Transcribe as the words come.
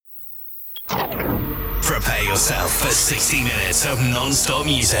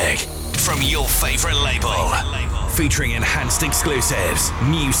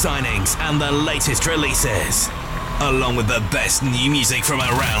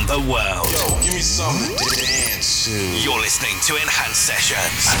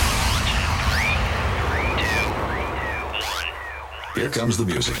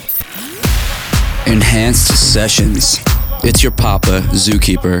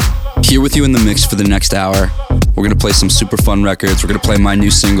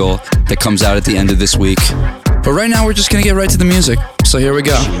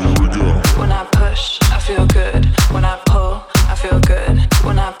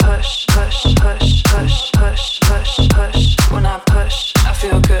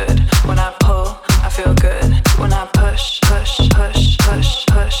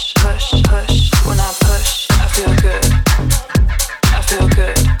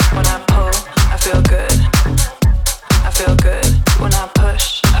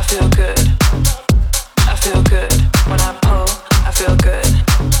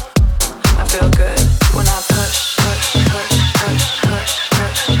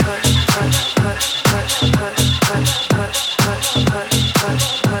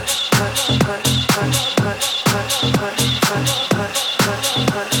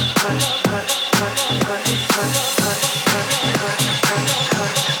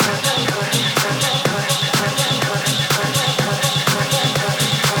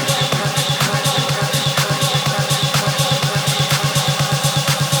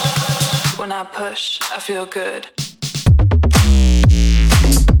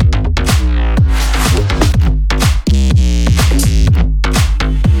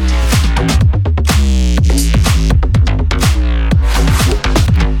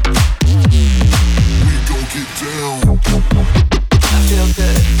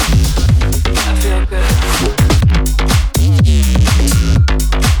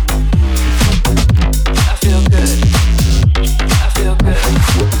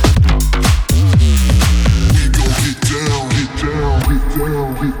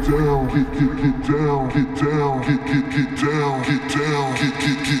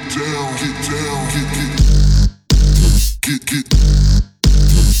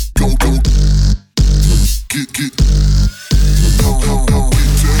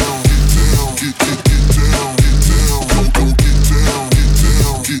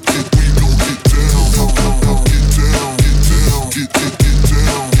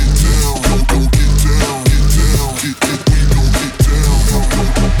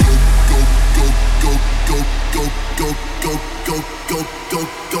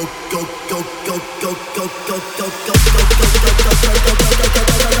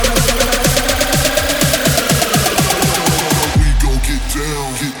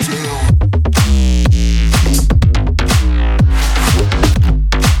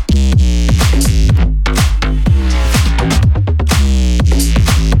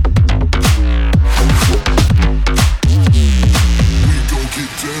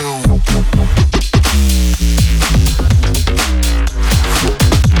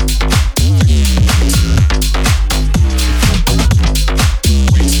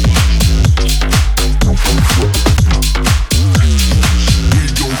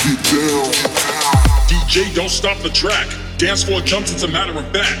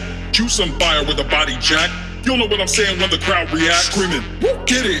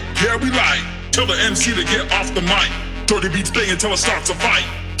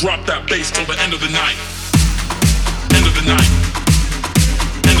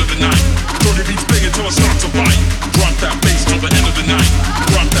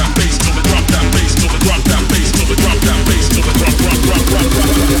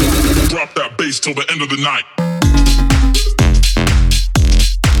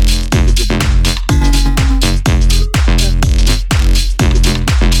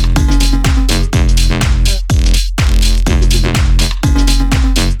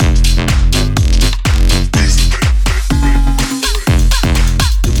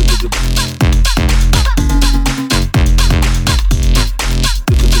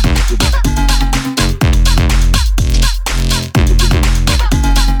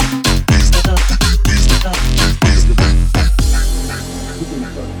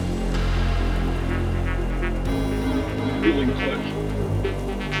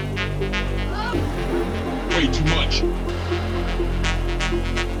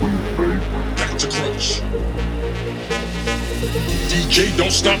DJ,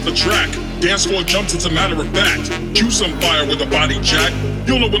 don't stop the track. Dance floor jumps, it's a matter of fact. Cue some fire with a body jack.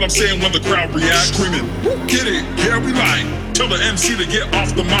 You'll know what I'm saying when the crowd reacts. Screaming, get it, yeah we like. Tell the MC to get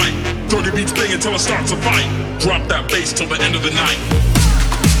off the mic. Throw the beats bang until it starts a fight. Drop that bass till the end of the night.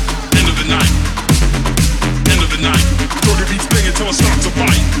 End of the night. End of the night. Throw the beats bang until it starts a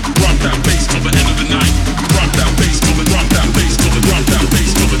fight. Drop that bass till the end of the night. Drop that bass till the drop that bass till the drop that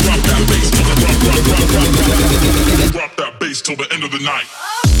bass till the drop that bass till the drop that bass till the end of the night.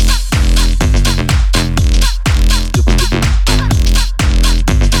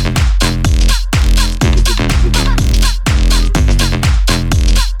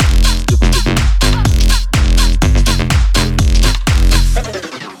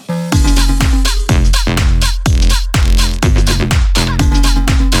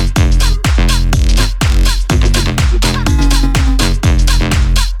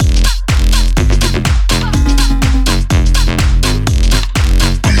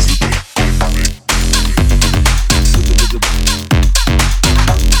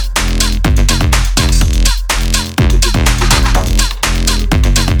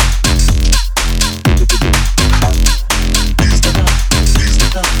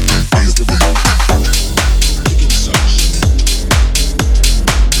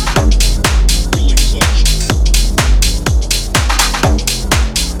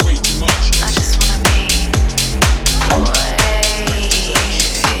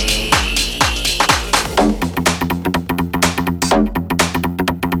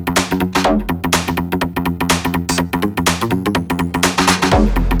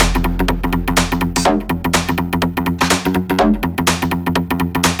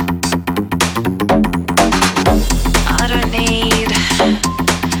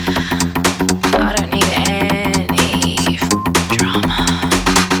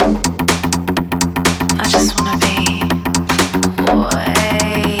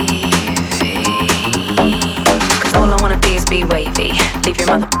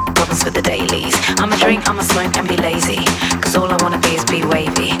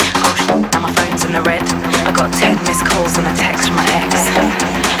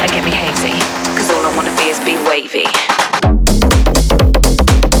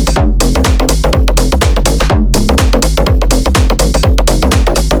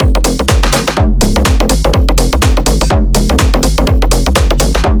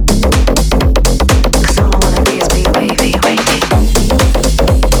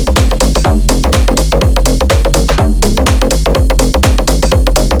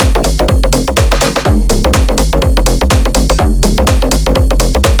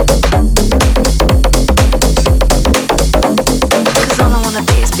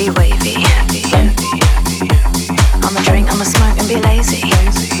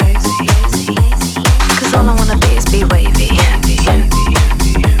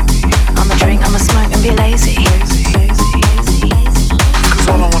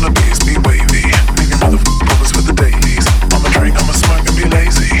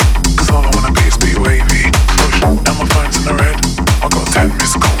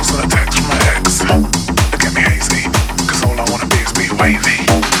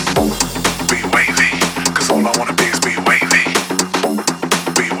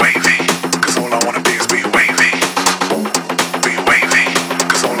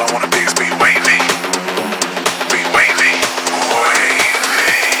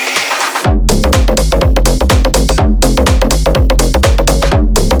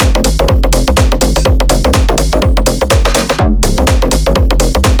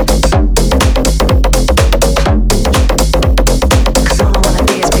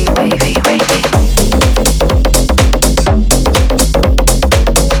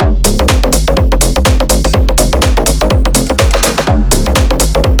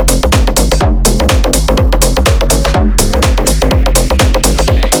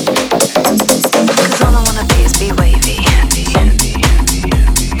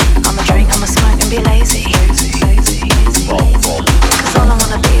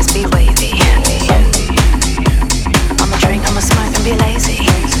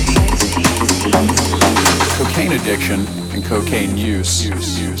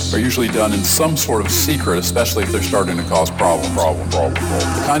 Are usually done in some sort of secret, especially if they're starting to cause problem.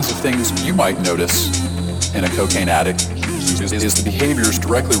 The kinds of things you might notice in a cocaine addict is the behaviors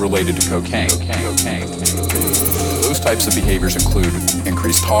directly related to cocaine. Those types of behaviors include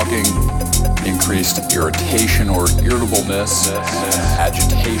increased talking, increased irritation or irritableness,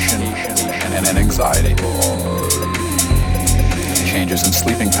 agitation, and anxiety. Changes in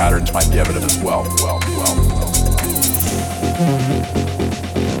sleeping patterns might be evident as well.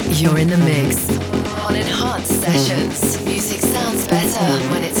 You're in the mix on enhanced sessions. Music sounds better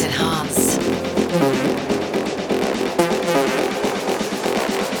when it's enhanced.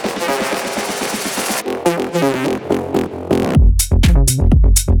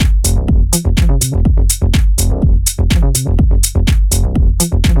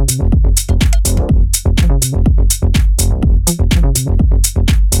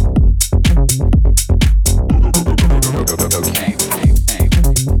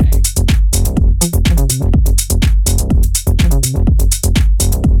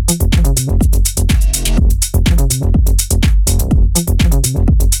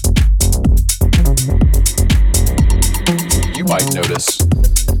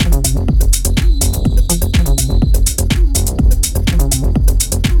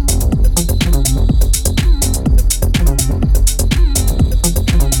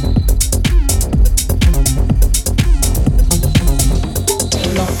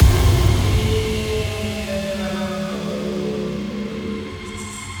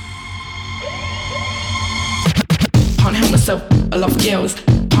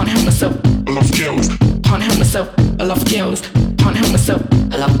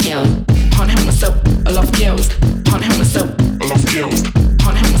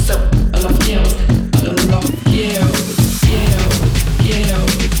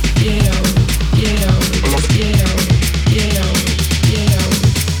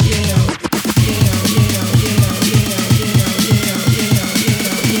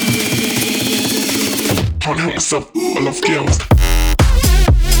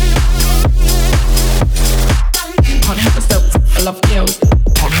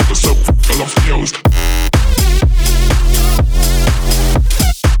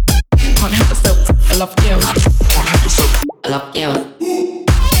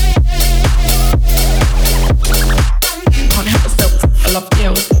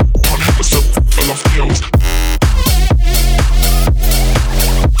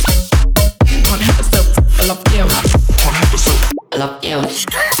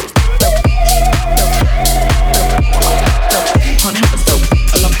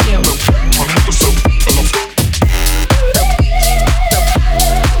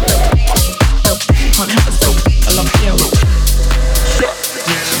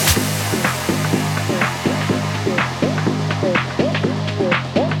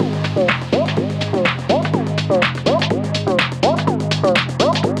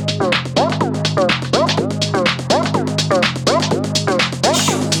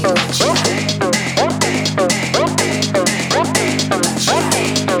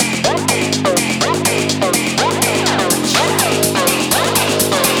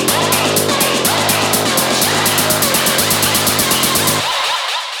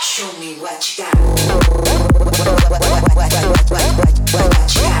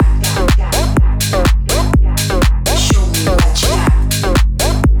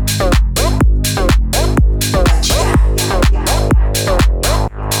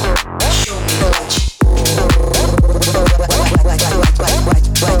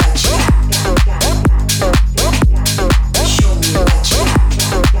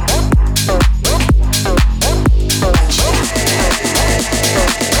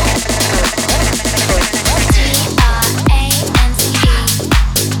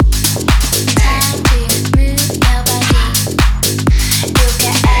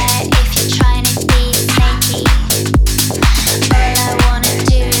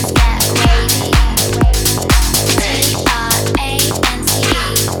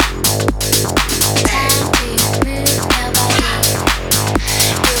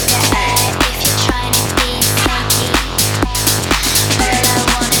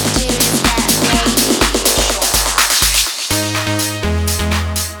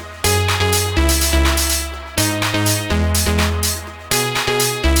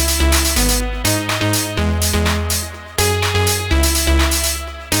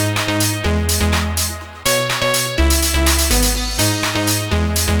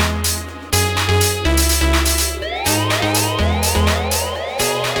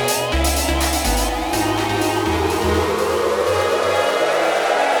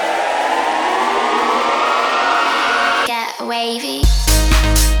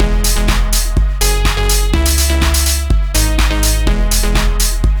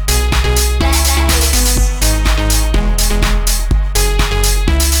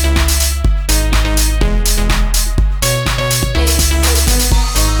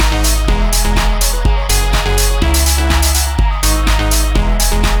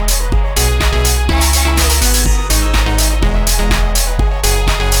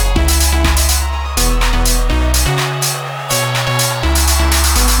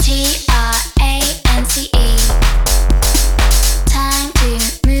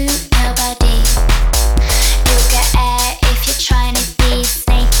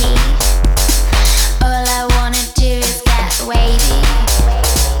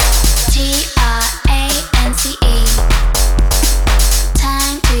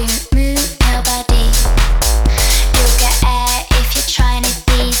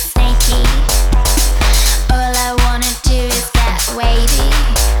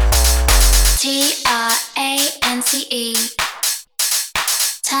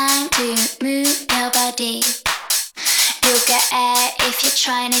 deep. You'll get air if you're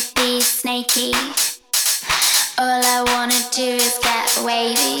trying to be snaky. All I wanna do is get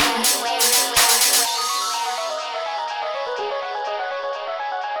wavy.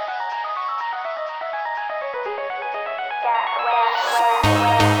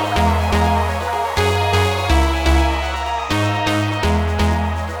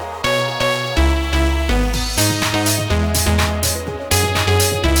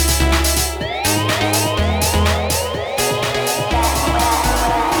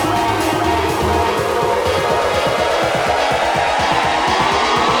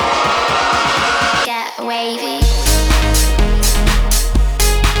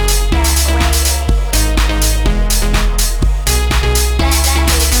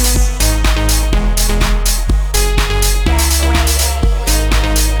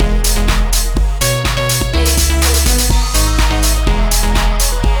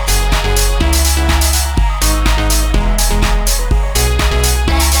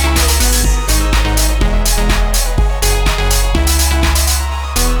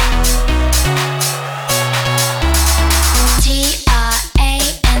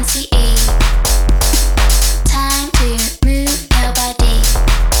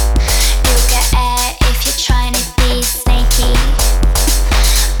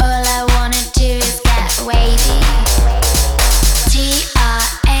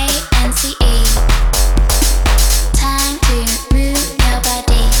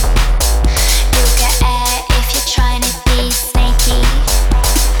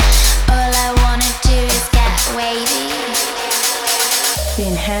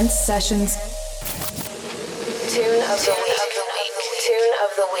 Sessions. Tune of the week. Tune of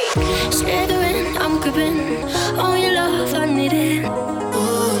the week. Slithering, I'm creeping. All your love, I need it.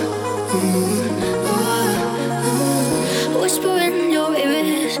 Whispering your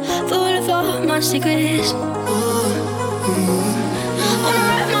ears, full of all my secrets. Wanna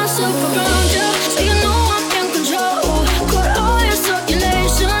wrap myself around you, so you know I'm in control. Cut all your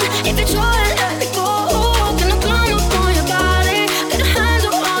circulation. If you try and let me go, gonna climb up on your body, get a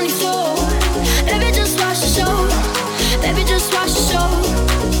handle on your soul. Baby, just watch the show. Baby, just watch the show.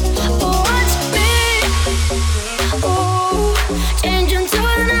 Oh, watch me. Oh, change into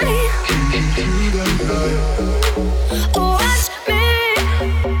the night. Oh, watch me.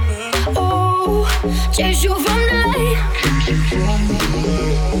 Oh, chase you from the light.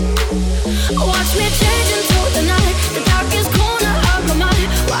 Watch me change into the night, the darkest corner of my mind.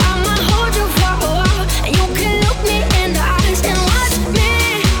 Where I might hold you for a while, and you can look me in the eyes and watch me.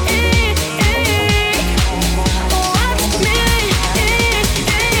 Watch me.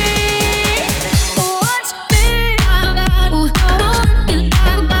 Watch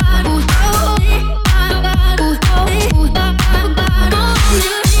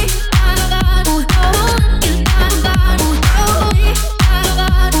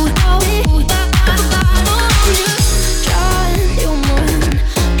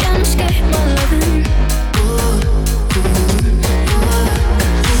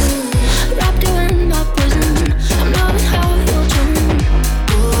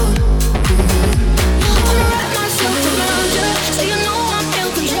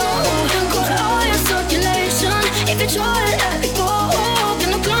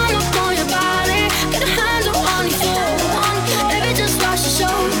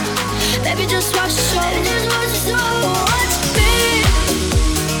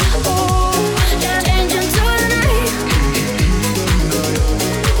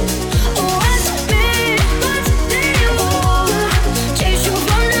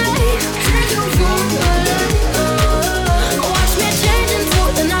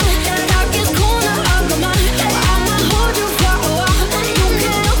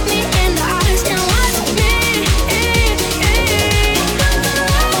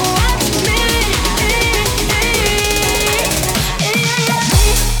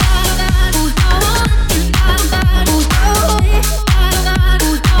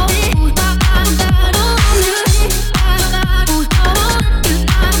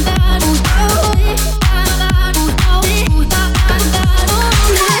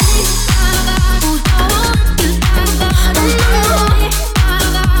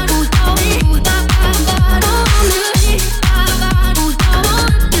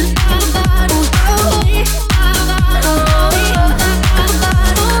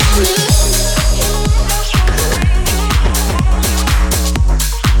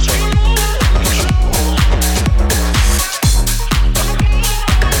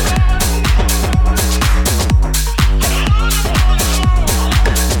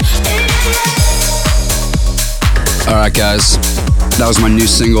Alright guys, that was my new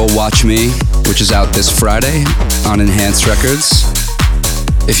single, Watch Me, which is out this Friday on Enhanced Records.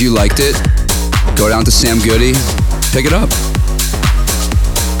 If you liked it, go down to Sam Goody, pick it up.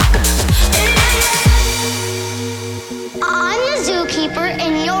 I'm the zookeeper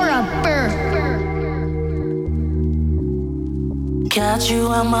and you're a bird. Got you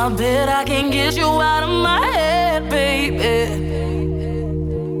on my bed, I can't get you out of my head, baby.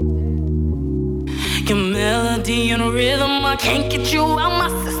 Your melody and rhythm, I can't get you out my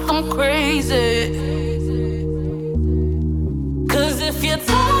system crazy. Cause if you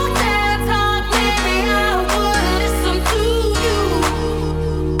talk that talk, maybe I would listen to you.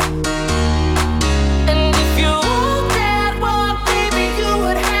 And if you walk that walk, baby, you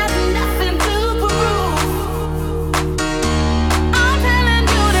would have nothing to prove. I'm telling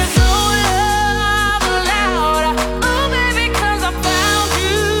you there's no love allowed. Oh baby, cause I found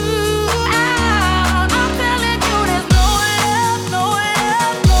you out. I'm telling you there's no love, no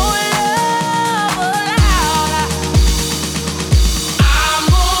love, no love allowed. I'm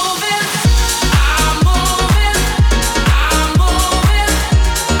moving, I'm moving, I'm moving,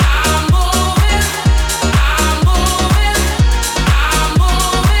 I'm moving, I'm moving, I'm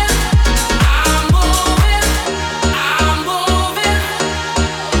moving, I'm moving, I'm moving.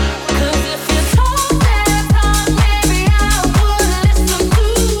 Cause if you talk that talk, maybe I would listen to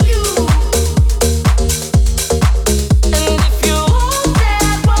you. And if you walk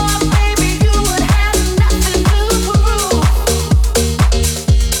that walk, baby, you would have nothing to prove.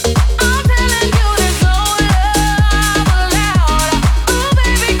 I'm telling you there's no love allowed. Oh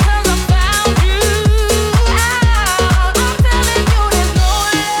baby, cause I found you out. I'm telling you there's no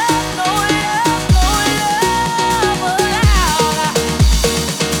love, no love, no love allowed.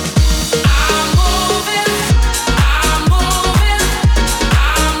 I'm moving, I'm moving,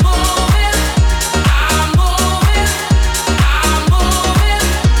 I'm moving, I'm moving, I'm moving, I'm moving,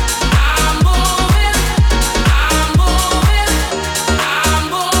 I'm moving, I'm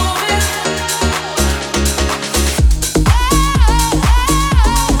moving.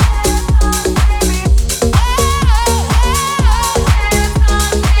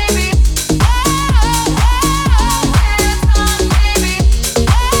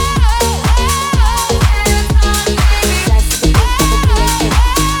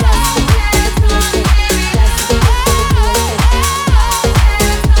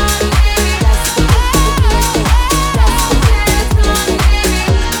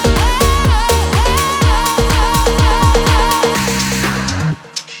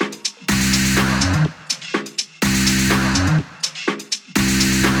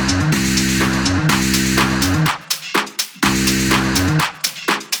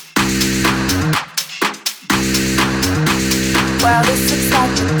 Well, this looks like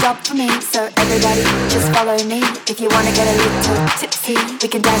a job for me, so everybody just follow me. If you wanna get a little tipsy, we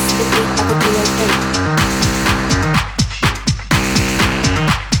can dance to the beat of the BOP.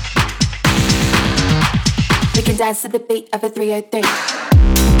 We can dance to the beat of a 303.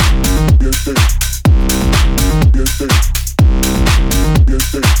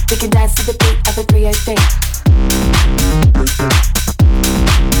 We can dance to the beat of a 303.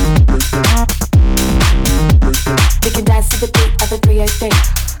 We can dance to the beat of a 303.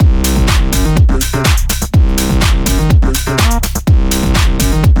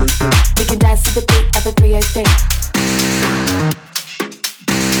 We can dance to the beat of a 303.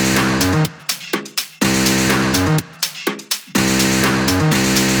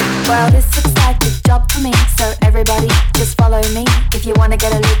 Well, this looks like a job for me, so everybody just follow me. If you wanna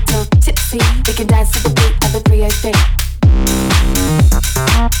get a little tipsy, we can dance to the beat of a 303.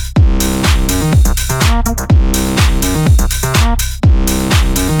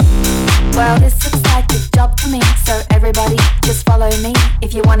 Well, this looks like a job for me, so everybody just follow me.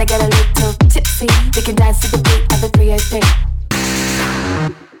 If you wanna get a little tipsy, we can dance to the beat of a 303.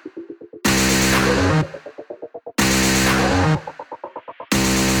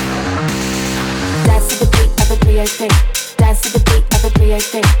 Dance to the beat of a 303. Dance to the beat of a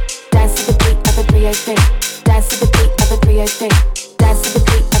 303. Dance to the beat of a 303. Dance to the beat of a 303. Dance to the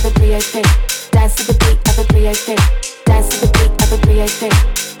beat of a 303. Dance to the beat of a 303. Dance to the beat of a 303.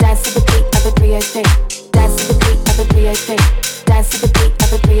 Dance to the beat of a 303. Dance to the beat of a 303. Dance to the beat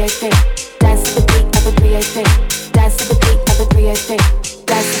of a 303. Dance to the beat of a 303. Dance to the beat of a 303.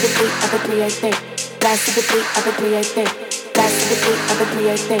 Dance to the beat of a 303. Dance to the beat of a 303. Dance to the beat of a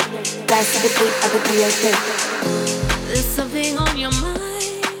 303. Dance to the beat of a 303. There's something on your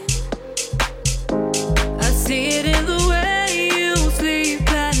mind. I see it in the way you sleep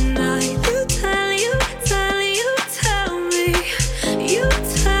at night. You tell me. You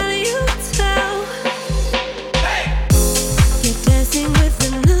tell. You're dancing with the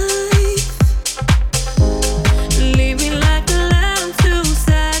night.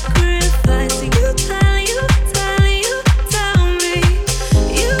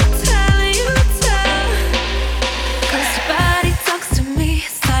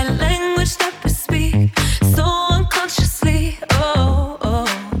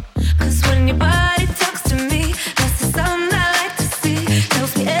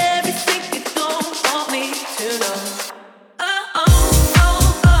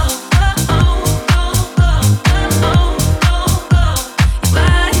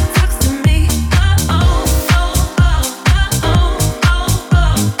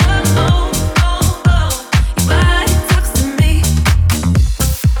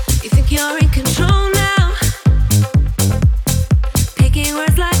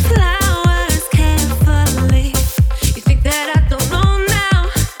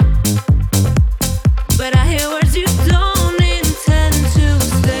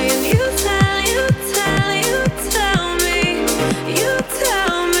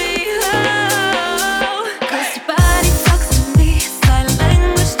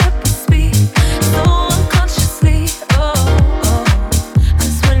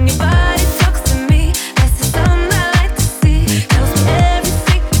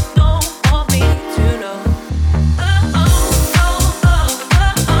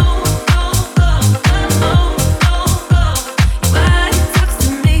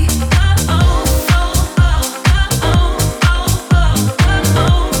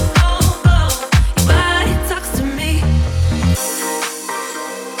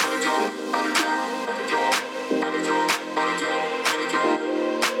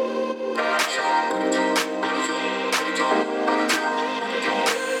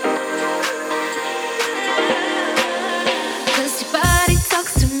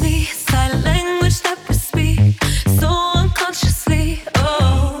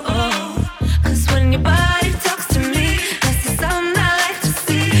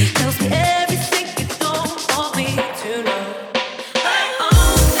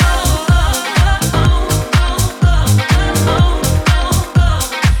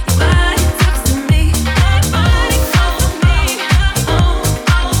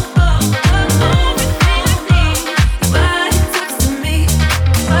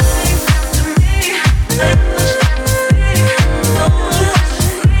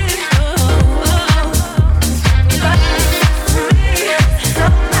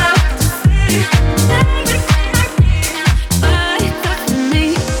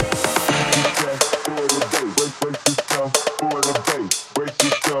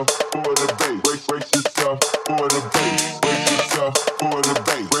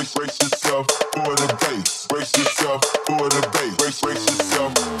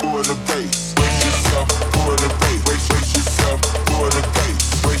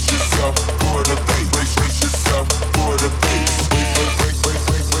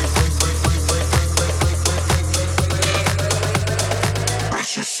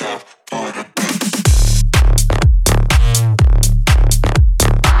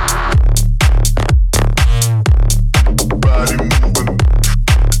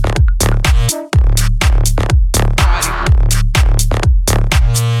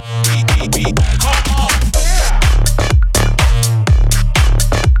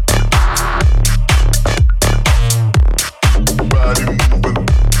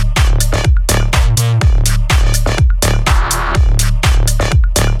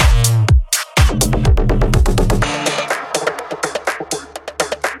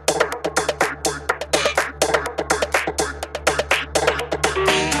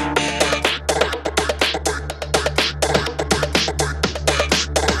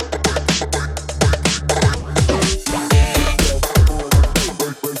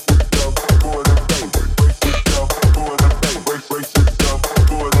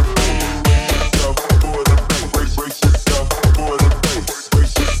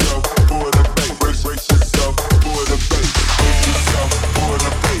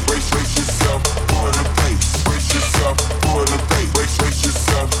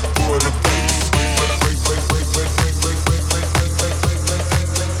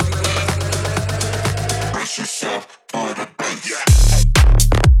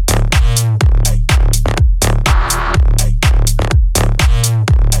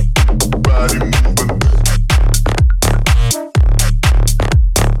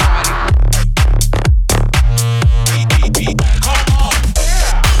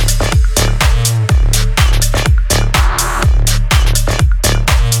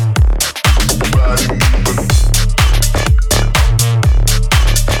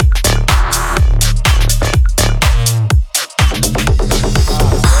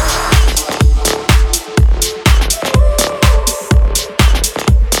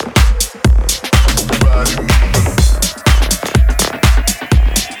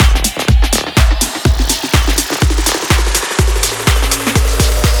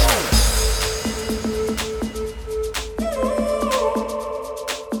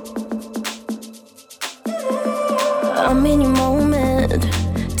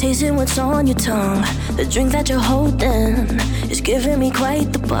 Amazing what's on your tongue. The drink that you're holding is giving me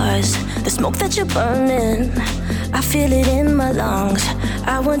quite the buzz. The smoke that you're burning, I feel it in my lungs.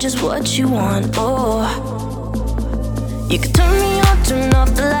 I want just what you want, oh. You can turn me on, turn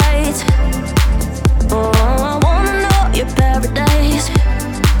off the lights. Oh, I wanna know your paradise.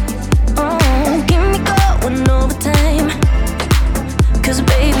 Oh, give me going overtime. 'Cause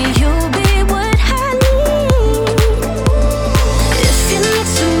baby, you'll be what I need. If you need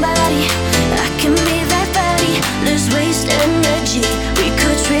somebody, I can be that body. Let's waste energy, we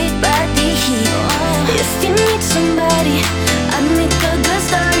could trade body heat. If you need somebody, I'd make a good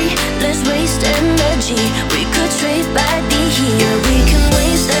story. Let's waste energy, we could trade body heat. Yeah, we can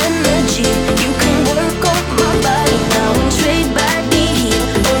waste energy. You can work on my body now and trade body heat.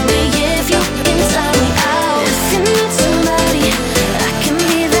 Only if you can tell me out. If you need somebody, I can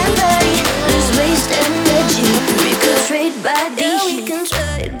be that body. Let's waste energy, we could trade body heat. Yeah, we can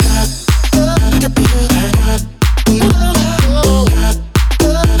trade.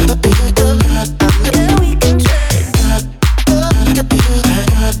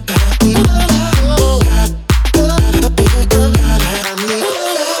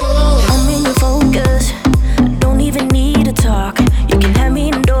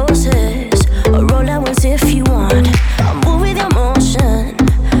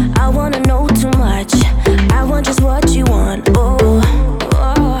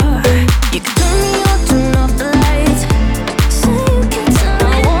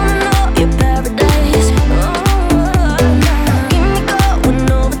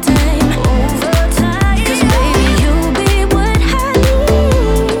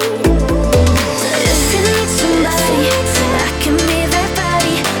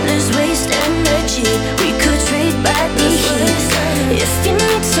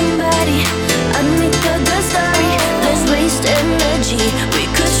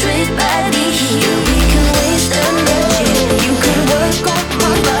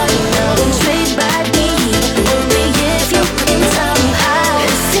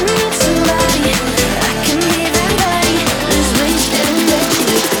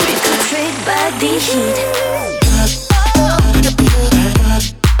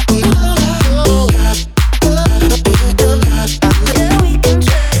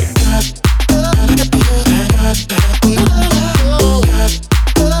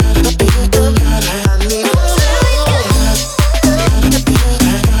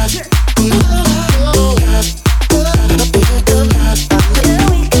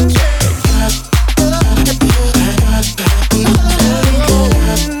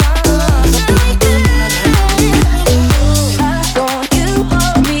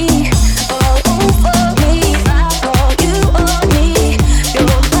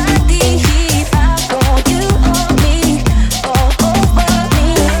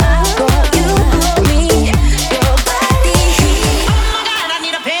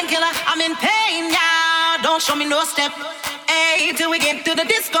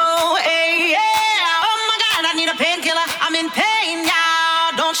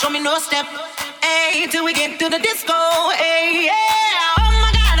 Disco.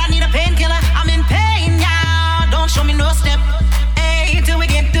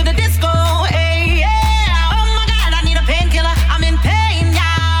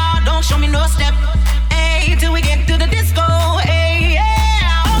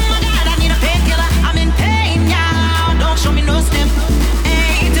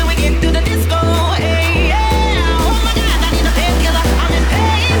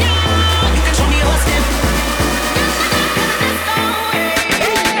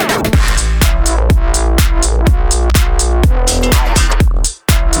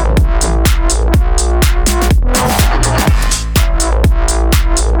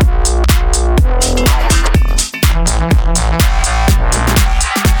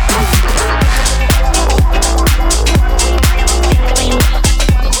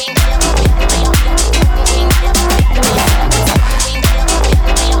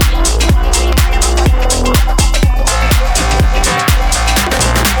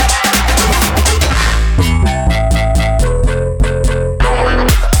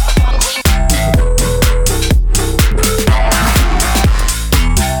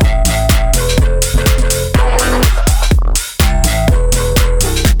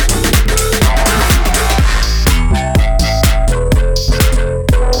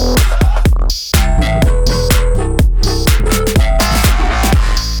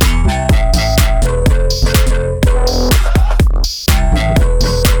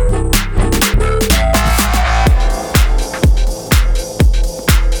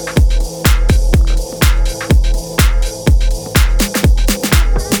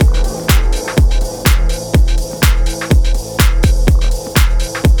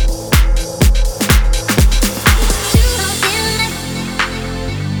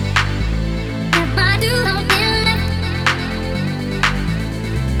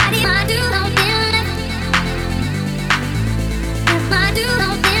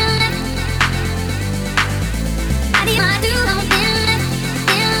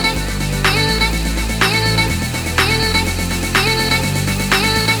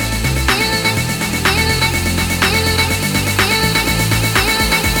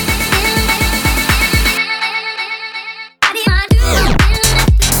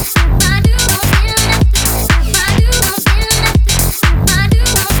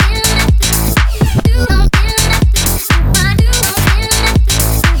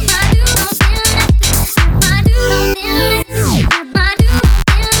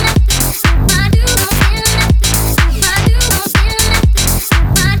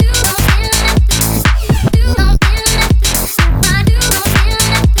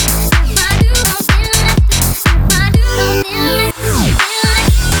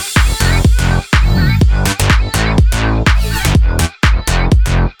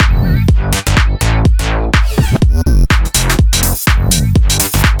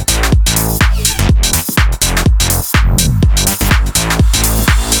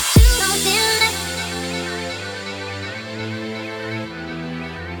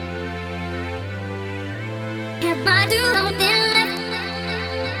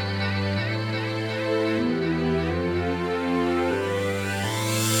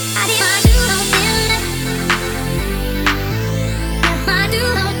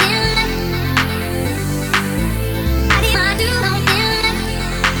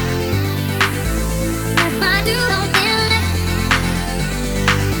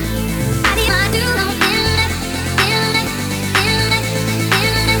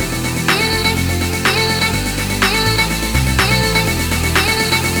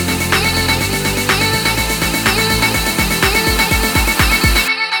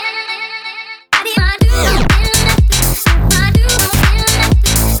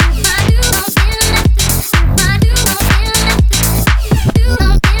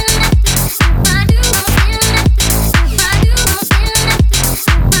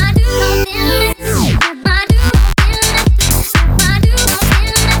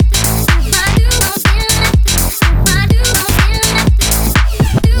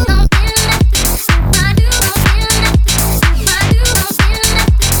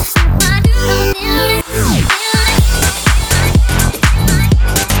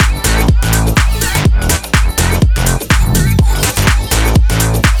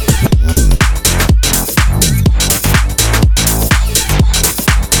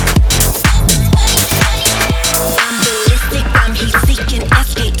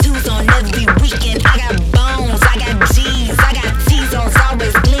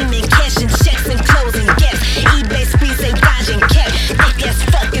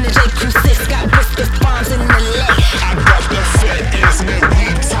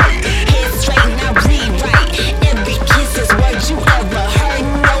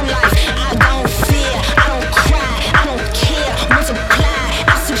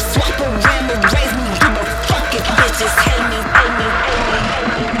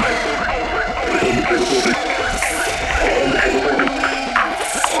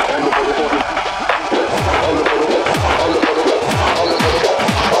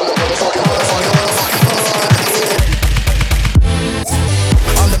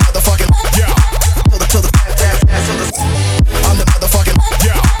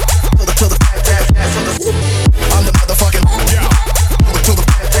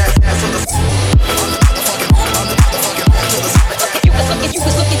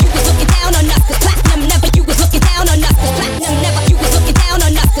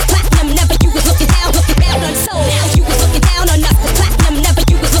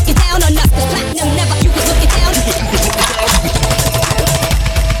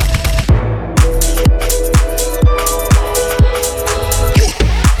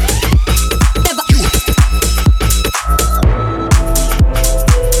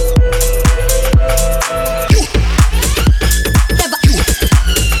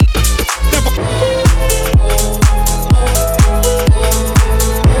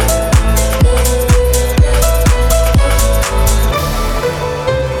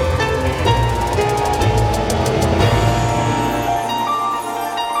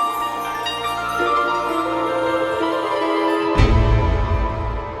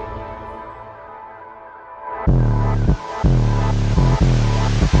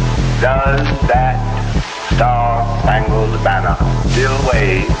 Does that star-spangled banner still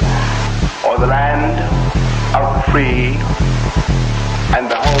wave o'er the land of the free and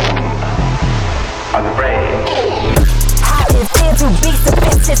the home of the brave? It's there to be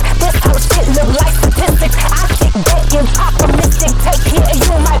sophisticated. This whole shit look like statistics. I kick back and pop a mystic. Take care of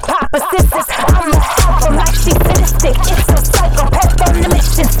you, my papa sisters. I'm a helper like she's sadistic. It's a psychopath on the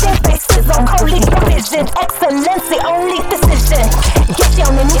mission. Skin faces on holy provision. Excellency, only decision. Get you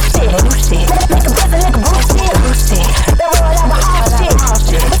on the new shit. Make a present like a bullshit. The world of a hot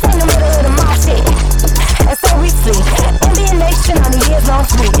shit. It's in the middle of the mob shit. And so we sleep. NBA Nation on the years on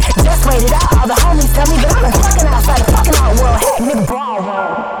sweet. Just wait it out. All the homies tell me that I'm fucking outside the fucking art world. Hackney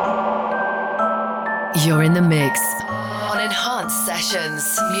Ballroom. You're in the mix on Enhanced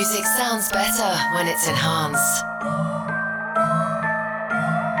Sessions. Music sounds better when it's enhanced.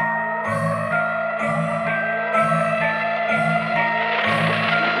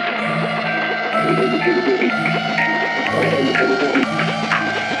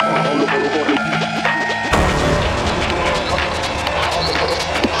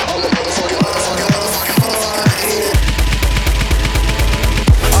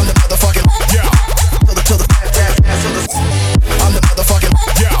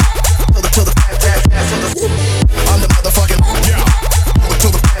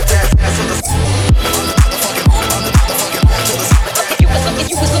 You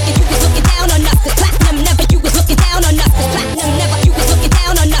was looking down on us, 'cause platinum never. You was looking down on us, 'cause platinum never.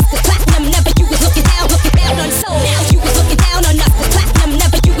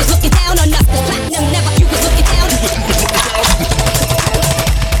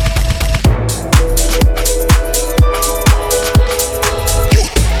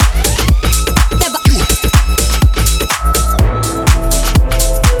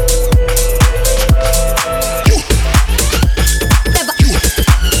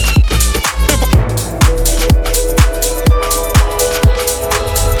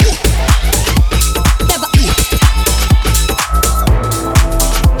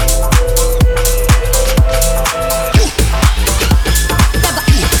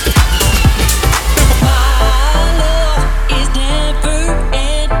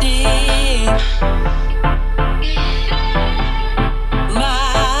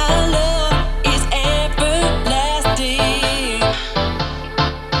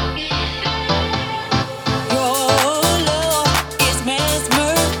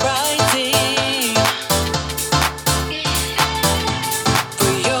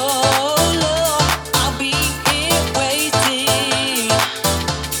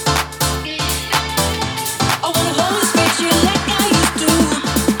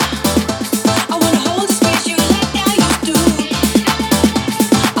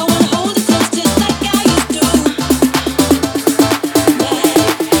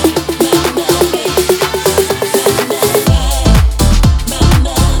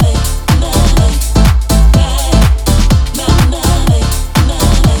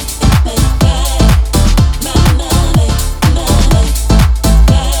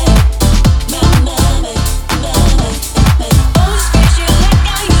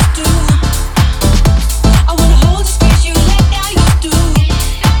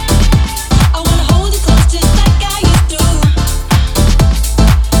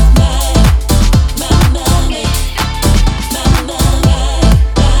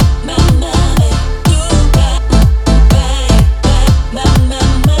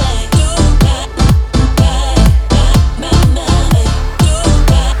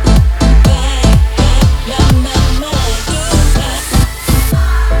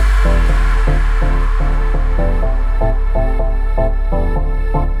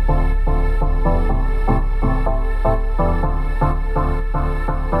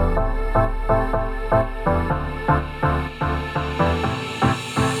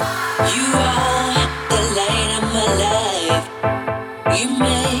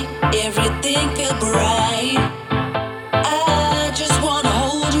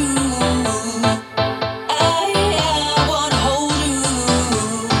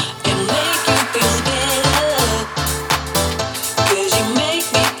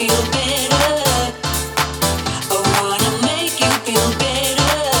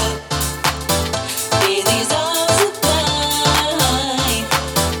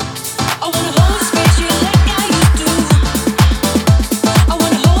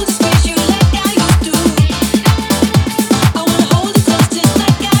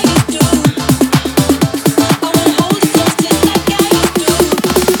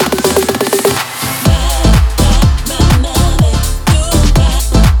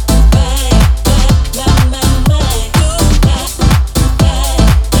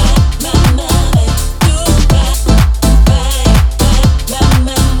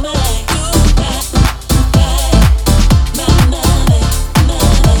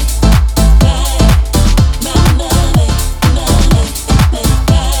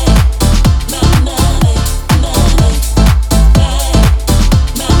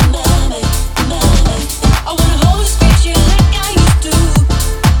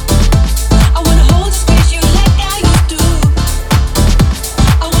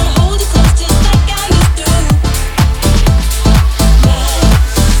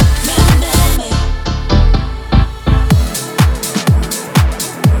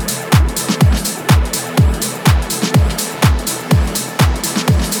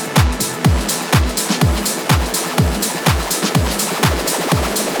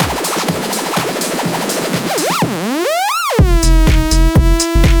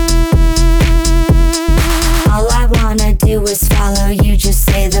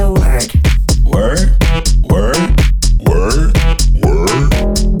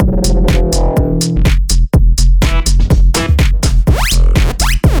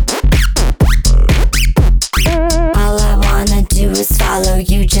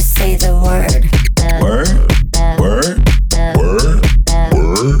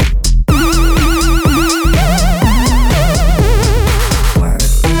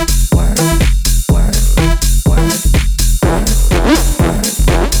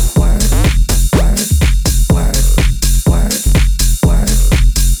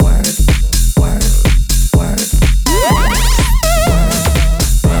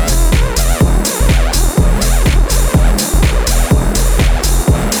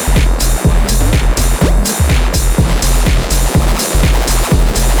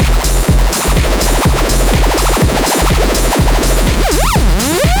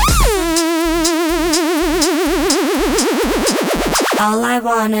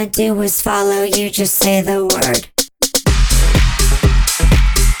 wanna do is follow you, just say the word.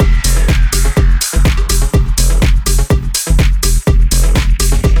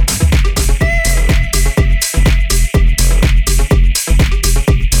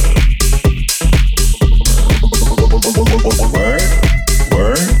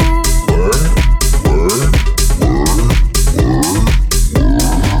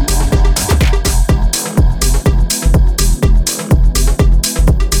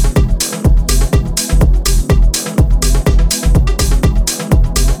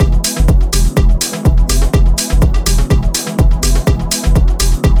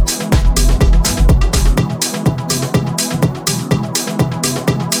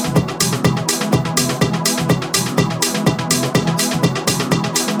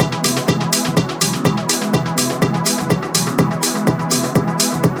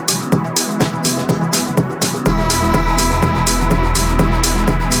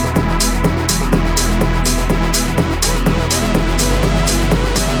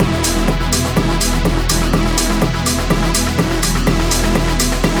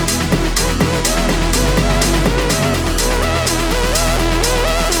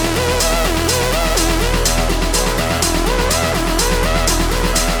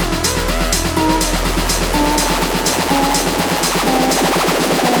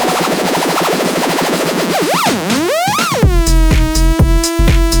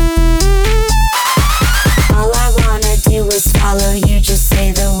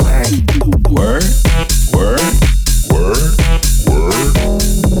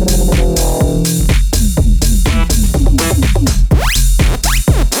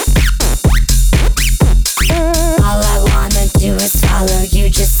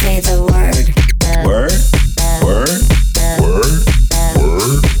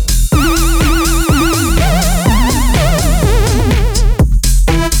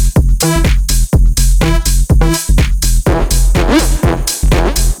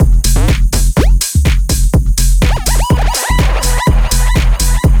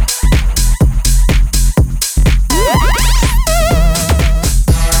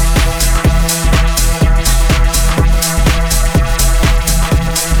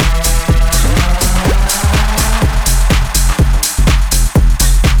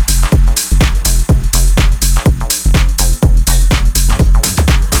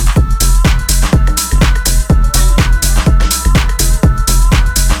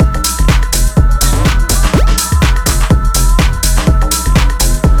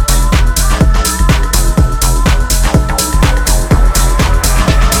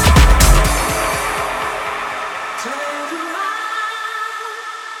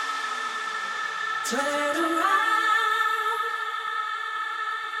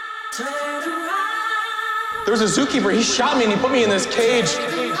 There was a zookeeper, he shot me and he put me in this cage.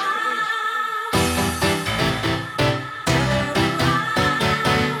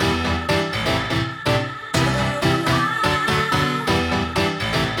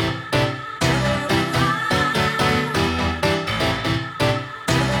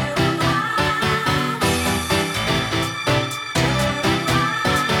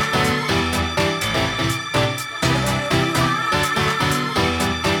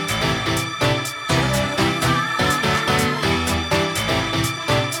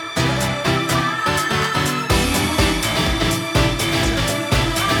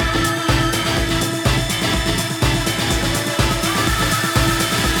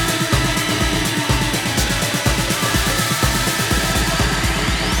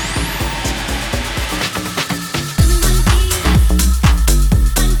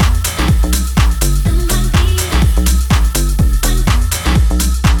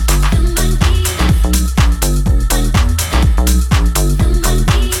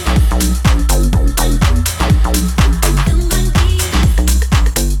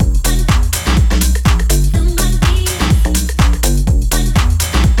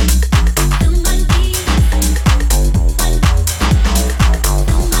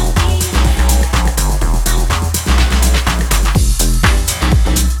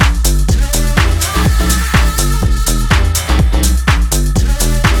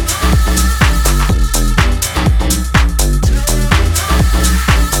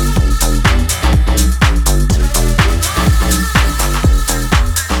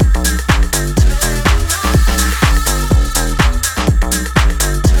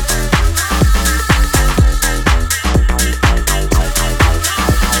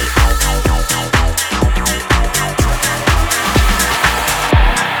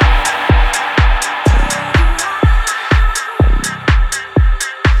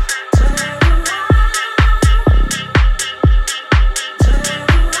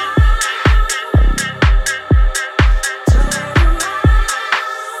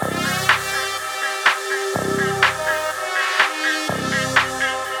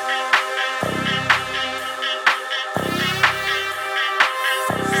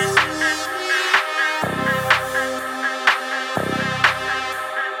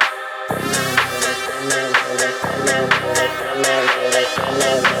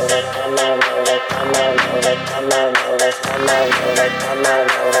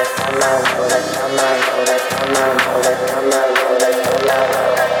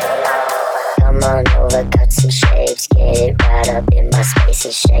 Come on over, cut some shapes, get it right up in my space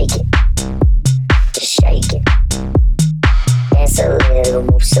and shake it. Just shake it. Dance a little,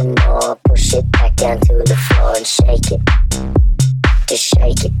 move some more, push it back down to the floor and shake it. Just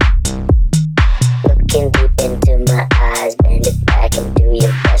shake it. Looking deep into my eyes, bend it back and do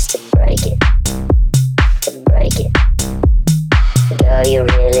your best to break it. To break it. Girl, you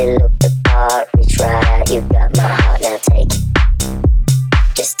really look the part, reach right out, you got my heart, now take it.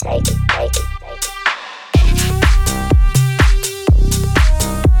 Just take it, take it.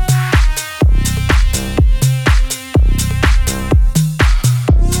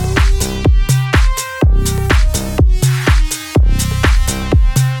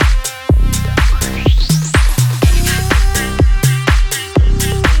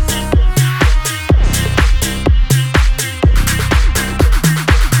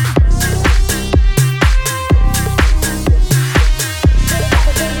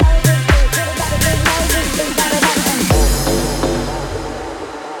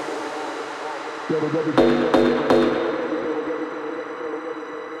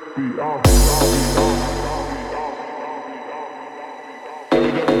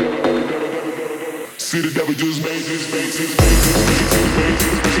 See the devil just made this.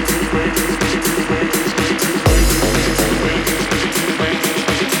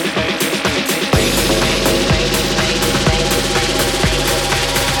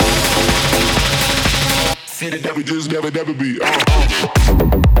 See the devil just never be.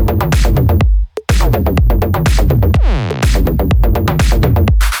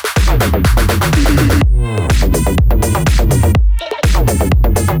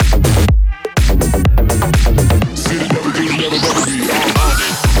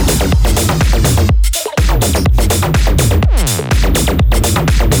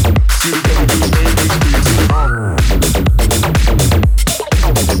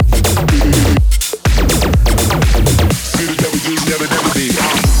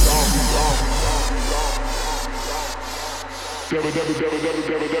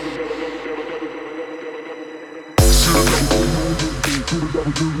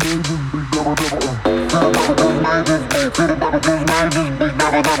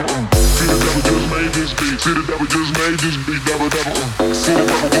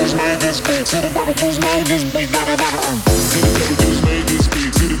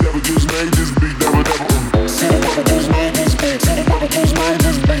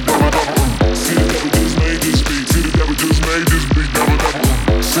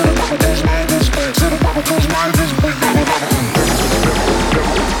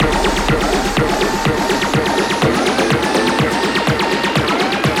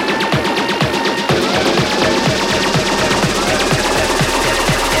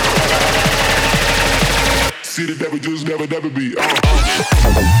 See the devil just never be.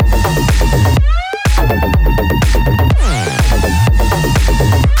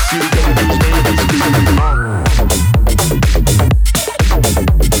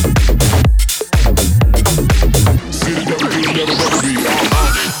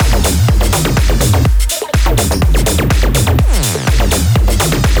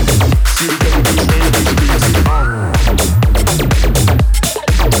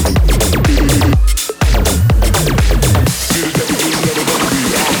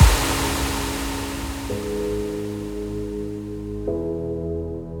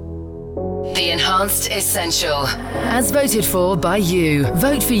 Essential. As voted for by you.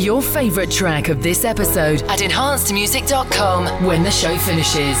 Vote for your favorite track of this episode at enhancedmusic.com when the show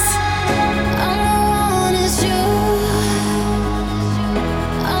finishes.